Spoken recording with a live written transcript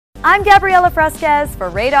I'm Gabriela Fresquez for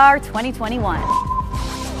Radar 2021.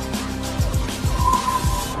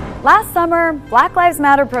 Last summer, Black Lives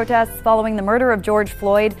Matter protests following the murder of George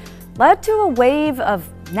Floyd led to a wave of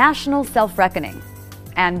national self-reckoning.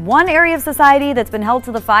 And one area of society that's been held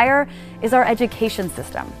to the fire is our education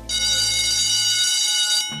system.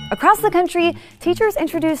 Across the country, teachers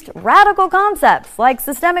introduced radical concepts like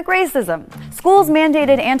systemic racism. Schools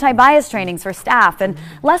mandated anti-bias trainings for staff, and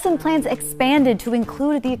lesson plans expanded to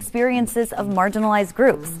include the experiences of marginalized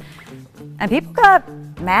groups. And people got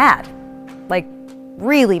mad, like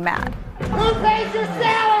really mad. Who pays your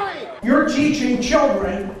salary? You're teaching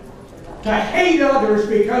children to hate others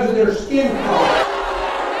because of their skin color.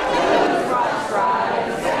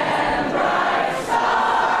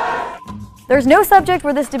 There's no subject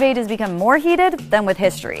where this debate has become more heated than with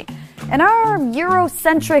history. And our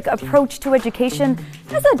Eurocentric approach to education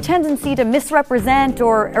has a tendency to misrepresent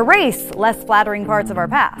or erase less flattering parts of our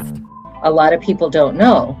past. A lot of people don't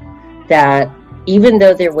know that even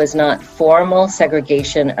though there was not formal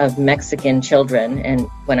segregation of Mexican children, and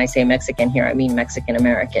when I say Mexican here, I mean Mexican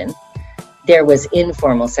American, there was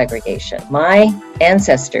informal segregation. My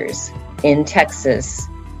ancestors in Texas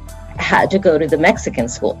had to go to the Mexican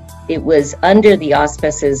school. It was under the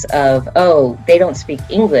auspices of, oh, they don't speak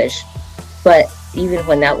English, but even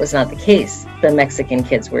when that was not the case, the Mexican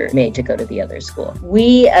kids were made to go to the other school.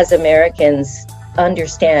 We as Americans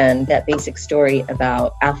understand that basic story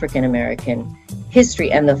about African American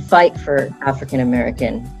history and the fight for African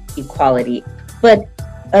American equality, but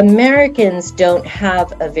Americans don't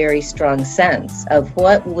have a very strong sense of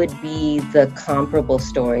what would be the comparable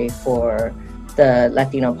story for the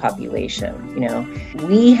Latino population. You know,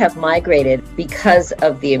 we have migrated because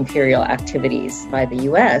of the imperial activities by the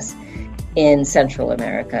US in Central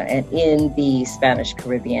America and in the Spanish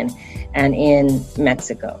Caribbean and in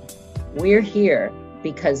Mexico. We're here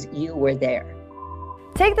because you were there.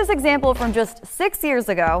 Take this example from just 6 years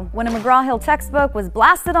ago when a McGraw-Hill textbook was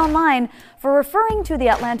blasted online for referring to the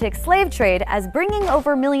Atlantic slave trade as bringing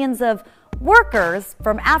over millions of workers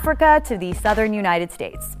from Africa to the southern United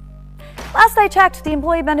States. Last I checked, the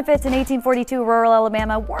employee benefits in 1842 rural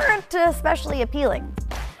Alabama weren't especially appealing.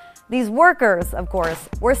 These workers, of course,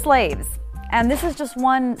 were slaves. And this is just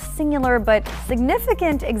one singular but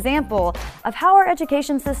significant example of how our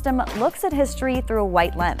education system looks at history through a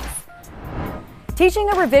white lens. Teaching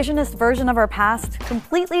a revisionist version of our past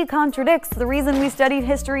completely contradicts the reason we studied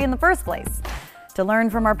history in the first place. To learn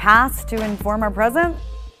from our past to inform our present,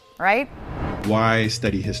 right? Why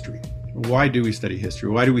study history? Why do we study history?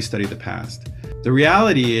 Why do we study the past? The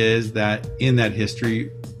reality is that in that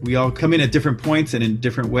history, we all come in at different points and in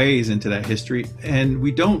different ways into that history, and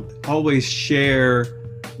we don't always share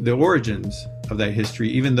the origins of that history,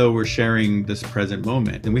 even though we're sharing this present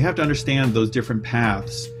moment. And we have to understand those different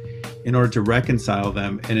paths in order to reconcile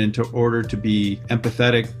them and in order to be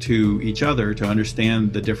empathetic to each other, to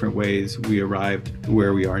understand the different ways we arrived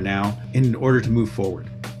where we are now, in order to move forward.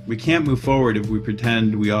 We can't move forward if we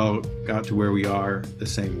pretend we all got to where we are the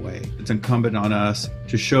same way. It's incumbent on us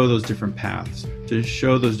to show those different paths, to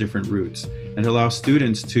show those different routes, and to allow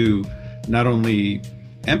students to not only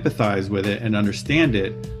empathize with it and understand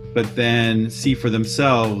it, but then see for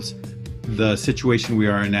themselves the situation we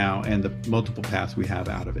are in now and the multiple paths we have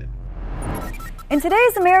out of it. In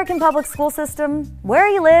today's American public school system, where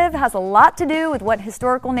you live has a lot to do with what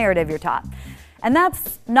historical narrative you're taught. And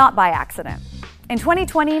that's not by accident. In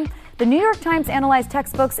 2020, the New York Times analyzed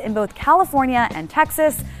textbooks in both California and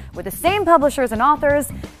Texas with the same publishers and authors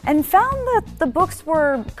and found that the books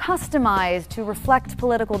were customized to reflect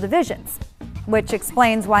political divisions, which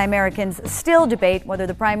explains why Americans still debate whether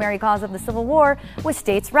the primary cause of the Civil War was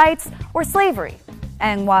states' rights or slavery,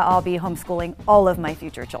 and why I'll be homeschooling all of my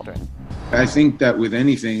future children. I think that with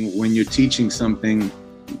anything, when you're teaching something,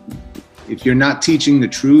 if you're not teaching the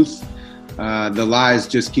truth, the lies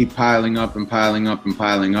just keep piling up and piling up and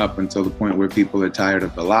piling up until the point where people are tired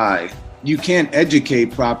of the lie. You can't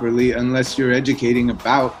educate properly unless you're educating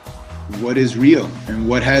about what is real and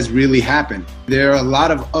what has really happened. There are a lot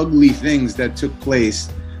of ugly things that took place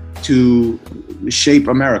to shape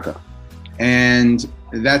America, and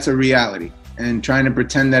that's a reality. And trying to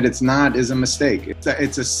pretend that it's not is a mistake.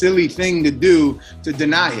 It's a silly thing to do, to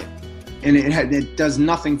deny it. And it does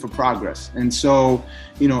nothing for progress. And so,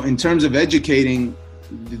 you know, in terms of educating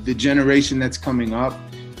the generation that's coming up,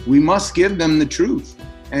 we must give them the truth.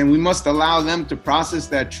 And we must allow them to process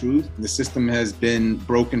that truth. The system has been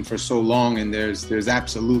broken for so long, and there's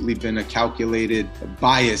absolutely been a calculated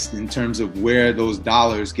bias in terms of where those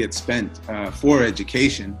dollars get spent for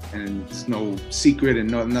education. And it's no secret and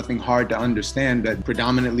nothing hard to understand that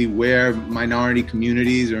predominantly where minority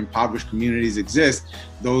communities or impoverished communities exist,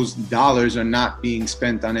 those dollars are not being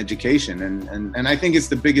spent on education. And I think it's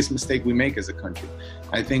the biggest mistake we make as a country.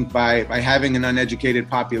 I think by having an uneducated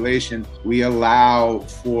population, we allow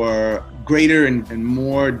for greater and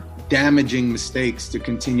more damaging mistakes to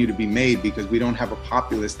continue to be made because we don't have a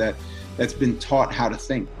populace that's been taught how to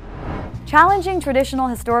think. Challenging traditional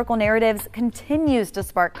historical narratives continues to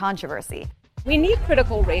spark controversy. We need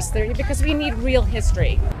critical race theory because we need real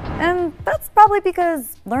history. And that's probably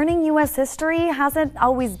because learning U.S. history hasn't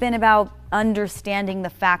always been about understanding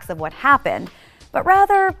the facts of what happened, but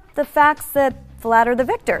rather the facts that flatter the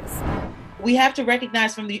victors. We have to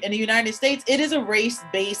recognize in the United States, it is a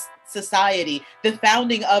race-based society. The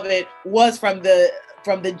founding of it was from the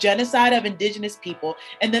genocide of indigenous people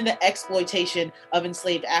and then the exploitation of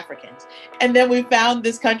enslaved Africans. And then we found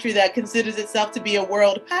this country that considers itself to be a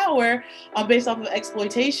world power based off of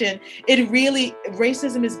exploitation.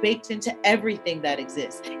 Racism is baked into everything that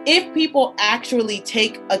exists. If people actually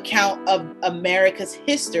take account of America's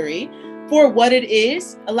history for what it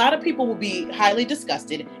is, a lot of people will be highly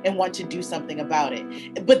disgusted and want to do something about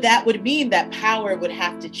it. But that would mean that power would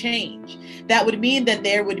have to change. That would mean that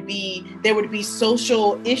there would be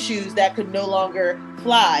social issues that could no longer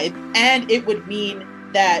fly. And it would mean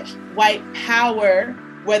that white power,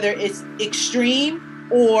 whether it's extreme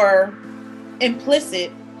or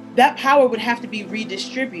implicit, that power would have to be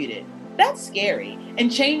redistributed. That's scary,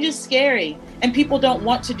 and change is scary, and people don't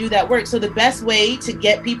want to do that work. So the best way to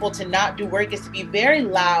get people to not do work is to be very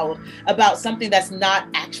loud about something that's not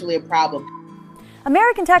actually a problem.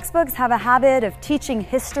 American textbooks have a habit of teaching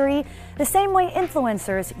history the same way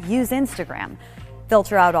influencers use Instagram.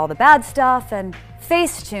 Filter out all the bad stuff and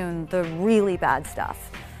face-tune the really bad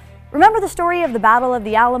stuff. Remember the story of the Battle of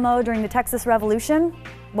the Alamo during the Texas Revolution?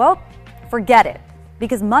 Well, forget it.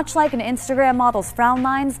 Because much like an Instagram model's frown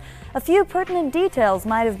lines, a few pertinent details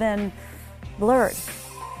might have been blurred.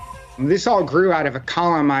 This all grew out of a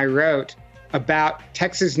column I wrote about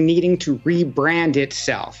Texas needing to rebrand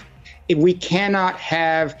itself. We cannot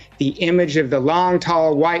have the image of the long,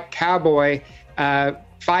 tall, white cowboy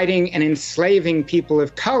fighting and enslaving people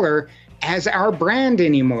of color as our brand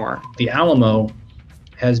anymore. The Alamo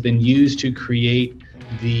has been used to create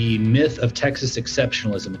the myth of Texas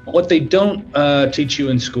exceptionalism. What they don't teach you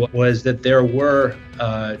in school was that there were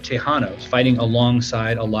Tejanos fighting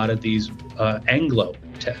alongside a lot of these Anglo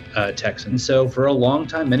Texans. So for a long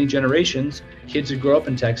time, many generations, kids would grow up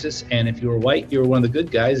in Texas, and if you were white, you were one of the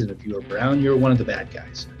good guys, and if you were brown, you were one of the bad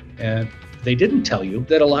guys. And they didn't tell you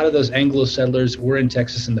that a lot of those Anglo settlers were in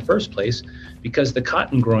Texas in the first place because the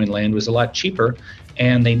cotton growing land was a lot cheaper,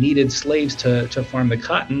 and they needed slaves to farm the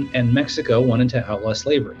cotton, and Mexico wanted to outlaw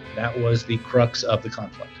slavery. That was the crux of the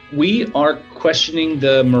conflict. We are questioning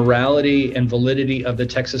the morality and validity of the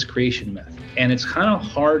Texas creation myth, and it's kind of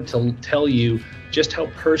hard to tell you just how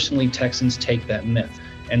personally Texans take that myth.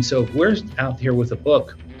 And so if we're out here with a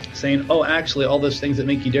book saying, oh, actually, all those things that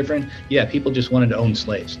make you different, yeah, people just wanted to own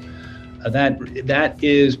slaves. That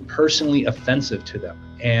is personally offensive to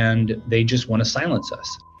them, and they just want to silence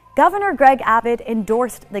us. Governor Greg Abbott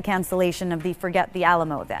endorsed the cancellation of the Forget the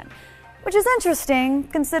Alamo event, which is interesting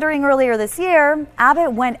considering earlier this year,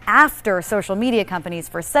 Abbott went after social media companies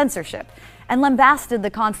for censorship and lambasted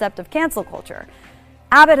the concept of cancel culture.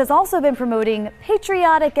 Abbott has also been promoting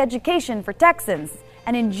patriotic education for Texans,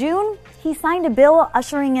 and in June, he signed a bill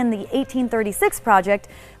ushering in the 1836 Project,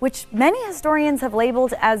 which many historians have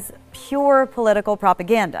labeled as pure political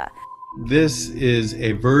propaganda. This is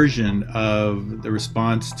a version of the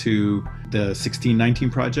response to the 1619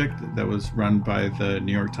 Project that was run by the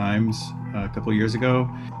New York Times a couple of years ago.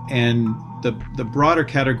 And the broader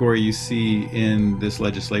category you see in this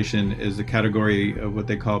legislation is the category of what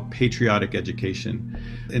they call patriotic education.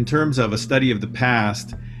 In terms of a study of the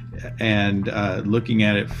past and looking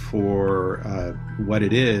at it for what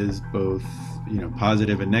it is, both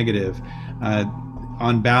positive and negative,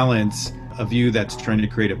 on balance, a view that's trying to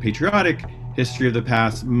create a patriotic history of the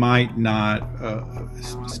past might not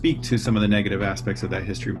speak to some of the negative aspects of that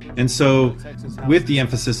history. And so with the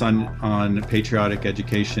emphasis on patriotic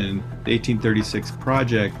education, the 1836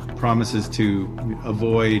 Project promises to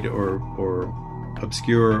avoid or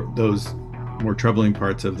obscure those more troubling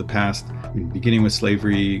parts of the past, beginning with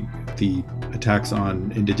slavery, the attacks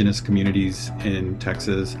on indigenous communities in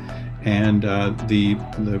Texas, and the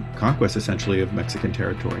conquest, essentially, of Mexican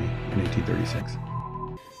territory in 1836.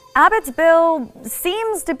 Abbott's bill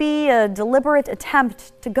seems to be a deliberate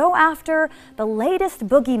attempt to go after the latest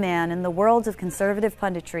boogeyman in the world of conservative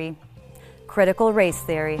punditry, critical race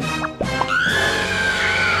theory.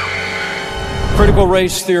 Critical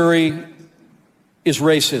race theory is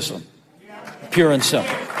racism, pure and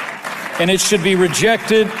simple. And it should be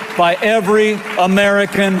rejected by every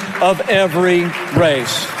American of every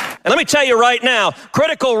race. And let me tell you right now,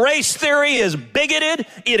 critical race theory is bigoted,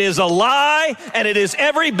 it is a lie, and it is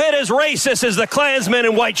every bit as racist as the Klansmen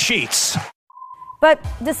in white sheets. But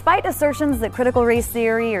despite assertions that critical race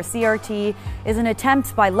theory, or CRT, is an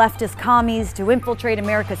attempt by leftist commies to infiltrate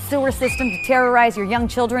America's sewer system to terrorize your young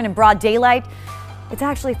children in broad daylight, it's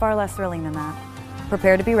actually far less thrilling than that.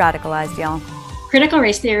 Prepare to be radicalized, y'all. Critical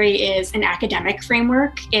race theory is an academic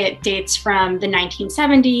framework. It dates from the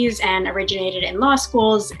 1970s and originated in law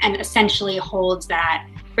schools, and essentially holds that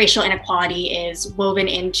racial inequality is woven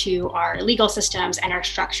into our legal systems and our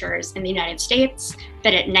structures in the United States,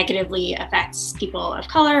 that it negatively affects people of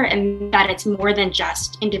color, and that it's more than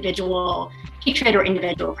just individual hatred or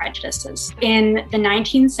individual prejudices. In the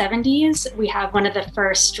 1970s, we have one of the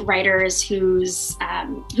first writers whose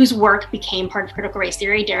work became part of critical race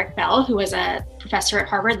theory, Derek Bell, who was a professor at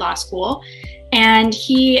Harvard Law School. And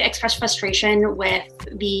he expressed frustration with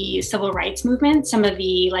the civil rights movement, some of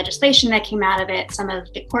the legislation that came out of it, some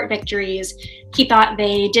of the court victories. He thought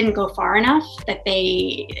they didn't go far enough, that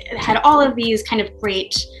they had all of these kind of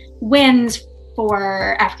great wins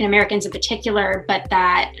for African Americans in particular, but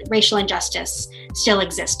that racial injustice still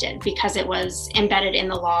existed because it was embedded in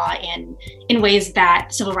the law in ways that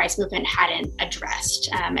the civil rights movement hadn't addressed.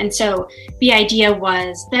 And so the idea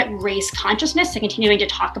was that race consciousness, and continuing to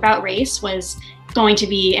talk about race, was going to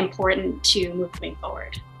be important to moving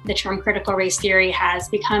forward. The term critical race theory has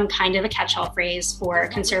become kind of a catch-all phrase for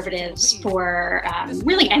conservatives for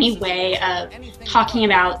really any way of talking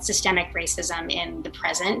about systemic racism in the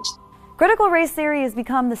present. Critical race theory has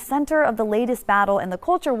become the center of the latest battle in the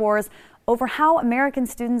culture wars over how American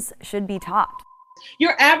students should be taught.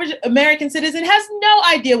 Your average American citizen has no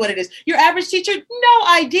idea what it is. Your average teacher, no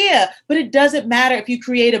idea. But it doesn't matter if you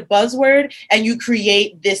create a buzzword and you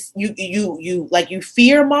create this, you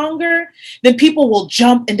fear monger, then people will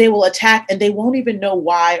jump and they will attack and they won't even know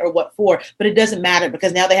why or what for. But it doesn't matter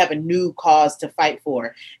because now they have a new cause to fight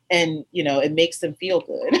for. And, it makes them feel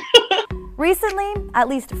good. Recently, at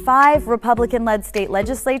least 5 Republican-led state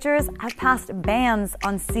legislatures have passed bans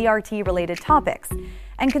on CRT-related topics,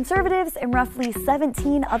 and conservatives in roughly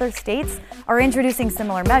 17 other states are introducing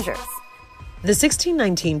similar measures. The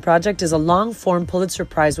 1619 Project is a long-form Pulitzer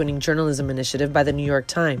Prize-winning journalism initiative by the New York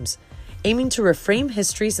Times, aiming to reframe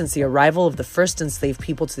history since the arrival of the first enslaved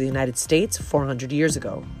people to the United States 400 years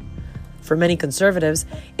ago. For many conservatives,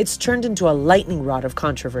 it's turned into a lightning rod of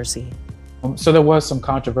controversy. So there was some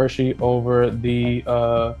controversy over the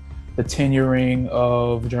tenuring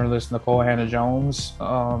of journalist Nikole Hannah-Jones.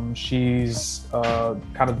 She's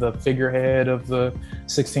kind of the figurehead of the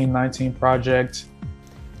 1619 Project.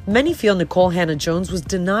 Many feel Nikole Hannah-Jones was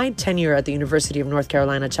denied tenure at the University of North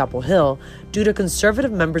Carolina, Chapel Hill due to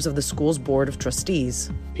conservative members of the school's board of trustees.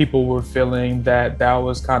 People were feeling that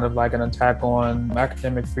was kind of like an attack on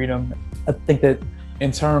academic freedom. I think that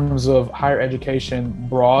in terms of higher education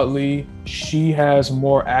broadly, she has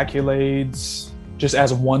more accolades just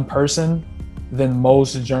as one person than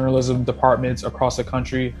most journalism departments across the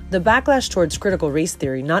country. The backlash towards critical race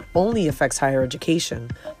theory not only affects higher education,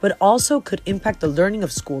 but also could impact the learning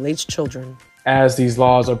of school-aged children. As these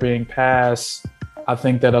laws are being passed, I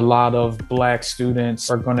think that a lot of Black students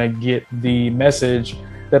are going to get the message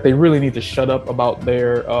that they really need to shut up about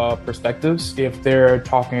their perspectives. If they're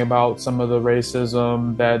talking about some of the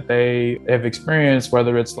racism that they have experienced,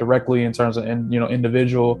 whether it's directly in terms of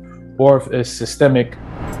individual or if it's systemic.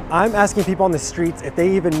 I'm asking people on the streets if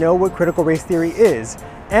they even know what critical race theory is,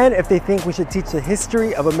 and if they think we should teach the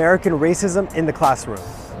history of American racism in the classroom.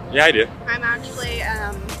 Yeah, I do. I'm actually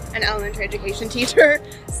an elementary education teacher,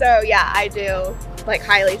 so yeah, I do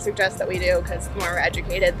highly suggest that we do, because the more we're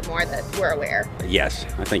educated, the more that we're aware. Yes,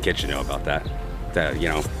 I think kids should know about that.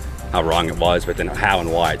 How wrong it was, but then how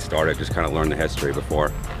and why it started, just kind of learn the history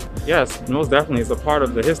before. Yes, most definitely. It's a part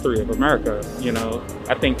of the history of America.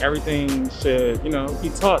 I think everything should, be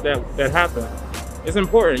taught that happened. It's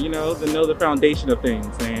important, to know the foundation of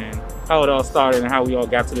things and how it all started and how we all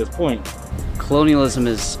got to this point. Colonialism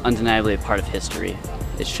is undeniably a part of history.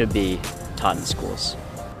 It should be taught in schools.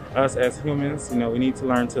 Us as humans, we need to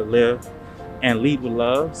learn to live and lead with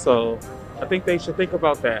love. So I think they should think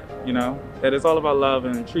about that, that it's all about love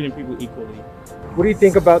and treating people equally. What do you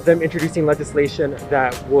think about them introducing legislation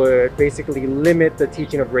that would basically limit the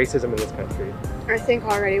teaching of racism in this country? I think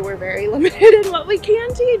already we're very limited in what we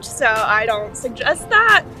can teach, so I don't suggest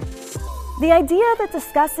that. The idea that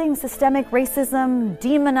discussing systemic racism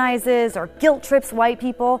demonizes or guilt trips white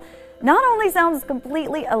people not only sounds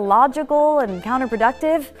completely illogical and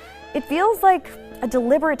counterproductive, it feels like a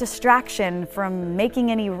deliberate distraction from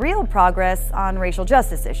making any real progress on racial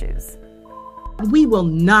justice issues. We will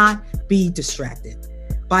not be distracted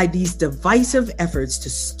by these divisive efforts to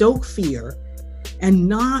stoke fear and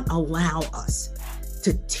not allow us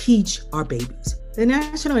to teach our babies. The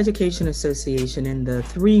National Education Association and the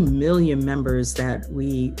 3 million members that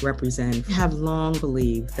we represent have long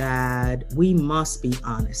believed that we must be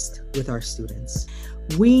honest with our students.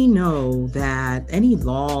 We know that any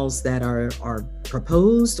laws that are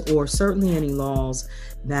proposed, or certainly any laws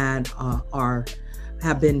that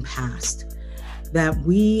have been passed, that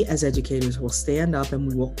we as educators will stand up and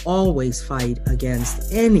we will always fight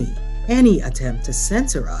against any attempt to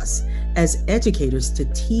censor us as educators to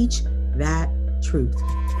teach that truth.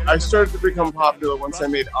 I started to become popular once I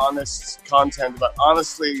made honest content about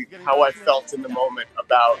honestly how I felt in the moment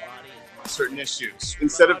about certain issues.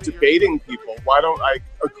 Instead of debating people, why don't I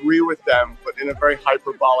agree with them, but in a very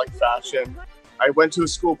hyperbolic fashion? I went to a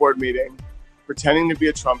school board meeting pretending to be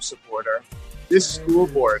a Trump supporter. This school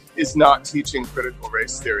board is not teaching critical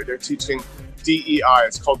race theory. They're teaching DEI.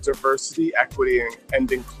 It's called diversity, equity, and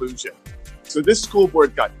inclusion. So this school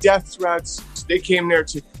board got death threats. They came there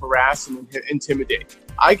to harass and intimidate.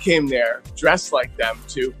 I came there dressed like them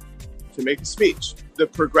to make a speech. The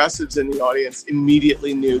progressives in the audience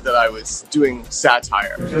immediately knew that I was doing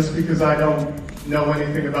satire. Just because I don't know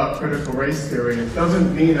anything about critical race theory, it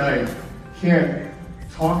doesn't mean I can't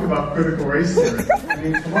talk about critical race theory. I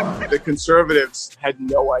mean, come on. The conservatives had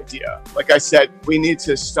no idea. Like I said, we need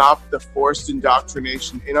to stop the forced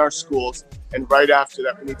indoctrination in our schools. And right after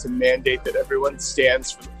that, we need to mandate that everyone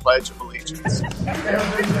stands for the Pledge of Allegiance.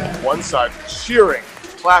 One side cheering,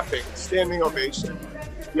 clapping, standing ovation.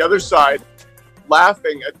 The other side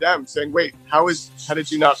laughing at them, saying, wait, how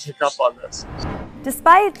did you not pick up on this?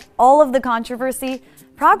 Despite all of the controversy,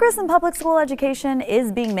 progress in public school education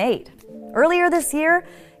is being made. Earlier this year,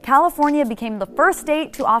 California became the first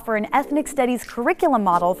state to offer an ethnic studies curriculum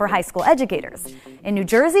model for high school educators. In New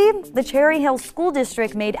Jersey, the Cherry Hill School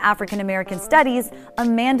District made African American studies a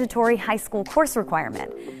mandatory high school course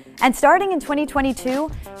requirement. And starting in 2022,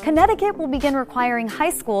 Connecticut will begin requiring high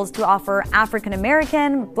schools to offer African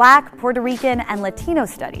American, Black, Puerto Rican, and Latino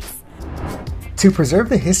studies. To preserve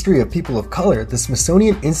the history of people of color, the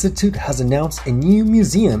Smithsonian Institute has announced a new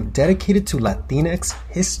museum dedicated to Latinx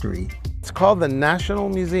history. It's called the National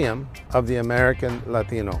Museum of the American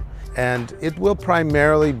Latino, and it will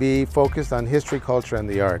primarily be focused on history, culture, and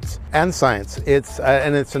the arts, and science. It's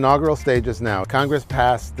in its inaugural stages now. Congress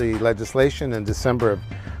passed the legislation in December of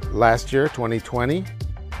last year, 2020.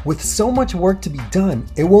 With so much work to be done,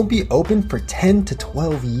 it won't be open for 10 to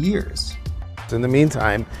 12 years. In the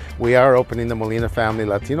meantime, we are opening the Molina Family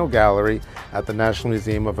Latino Gallery at the National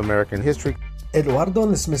Museum of American History. Eduardo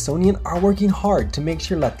and the Smithsonian are working hard to make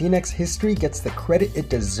sure Latinx history gets the credit it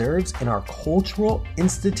deserves in our cultural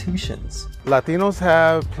institutions. Latinos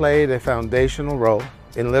have played a foundational role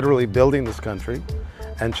in literally building this country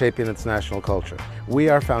and shaping its national culture. We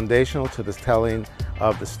are foundational to the telling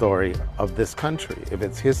of the story of this country, of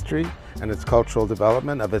its history and its cultural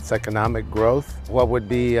development, of its economic growth. What would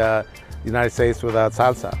be the United States without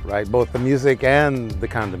salsa, right? Both the music and the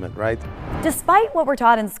condiment, right? Despite what we're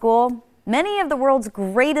taught in school, many of the world's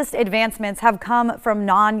greatest advancements have come from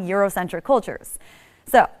non-Eurocentric cultures.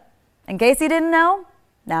 So, in case you didn't know,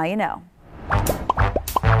 now you know.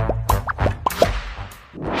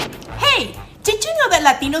 Hey, did you know that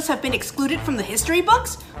Latinos have been excluded from the history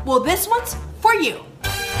books? Well, this one's for you.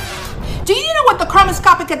 Do you know what the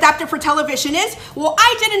chromoscopic adapter for television is? Well,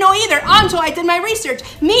 I didn't know either until I did my research.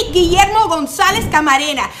 Meet Guillermo González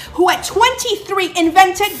Camarena, who at 23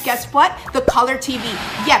 invented, guess what? The color TV.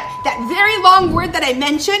 Yep, that very long word that I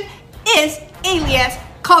mentioned is alias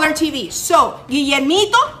color TV. So,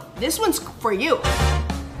 Guillermito, this one's for you.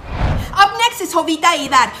 Up next is Jovita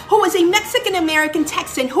Aidar, who was a Mexican-American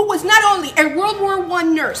Texan who was not only a World War I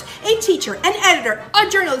nurse, a teacher, an editor, a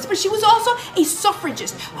journalist, but she was also a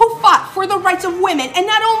suffragist who fought for the rights of women, and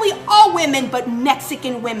not only all women, but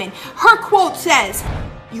Mexican women. Her quote says,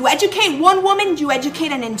 "You educate one woman, you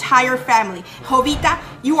educate an entire family." Jovita,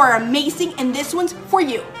 you are amazing, and this one's for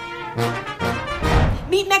you.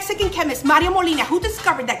 Meet Mexican chemist Mario Molina, who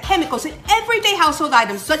discovered that chemicals in everyday household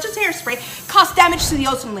items, such as hairspray, cause damage to the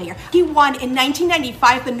ozone layer. He won in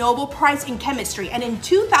 1995 the Nobel Prize in Chemistry, and in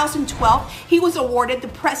 2012, he was awarded the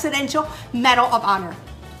Presidential Medal of Honor.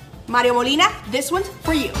 Mario Molina, this one's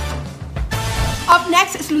for you. Up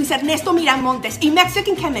next is Luis Ernesto Miramontes, a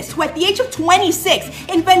Mexican chemist who at the age of 26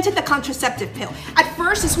 invented the contraceptive pill. At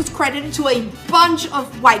first, this was credited to a bunch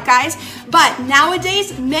of white guys, but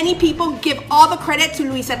nowadays, many people give all the credit to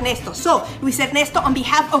Luis Ernesto. So, Luis Ernesto, on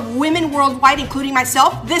behalf of women worldwide, including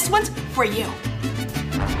myself, this one's for you.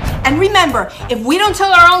 And remember, if we don't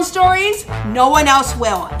tell our own stories, no one else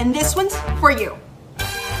will. And this one's for you.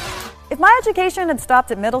 If my education had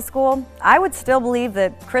stopped at middle school, I would still believe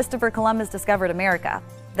that Christopher Columbus discovered America,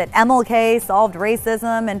 that MLK solved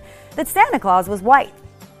racism, and that Santa Claus was white.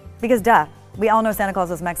 Because duh, we all know Santa Claus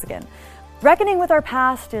was Mexican. Reckoning with our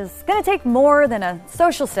past is going to take more than a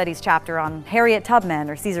social studies chapter on Harriet Tubman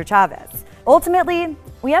or Cesar Chavez. Ultimately,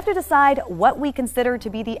 we have to decide what we consider to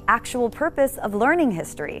be the actual purpose of learning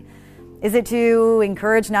history. Is it to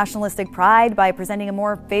encourage nationalistic pride by presenting a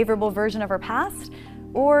more favorable version of our past?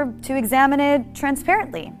 Or to examine it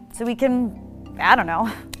transparently so we can, I don't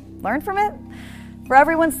know, learn from it? For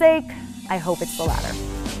everyone's sake, I hope it's the latter.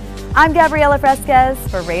 I'm Gabriela Fresquez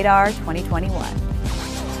for Radar 2021.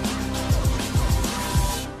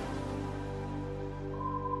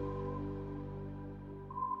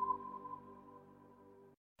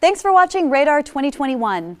 Thanks for watching Radar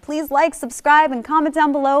 2021. Please like, subscribe, and comment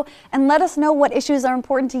down below and let us know what issues are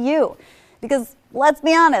important to you. Because let's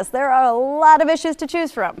be honest, there are a lot of issues to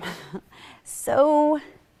choose from. So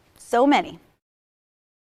many.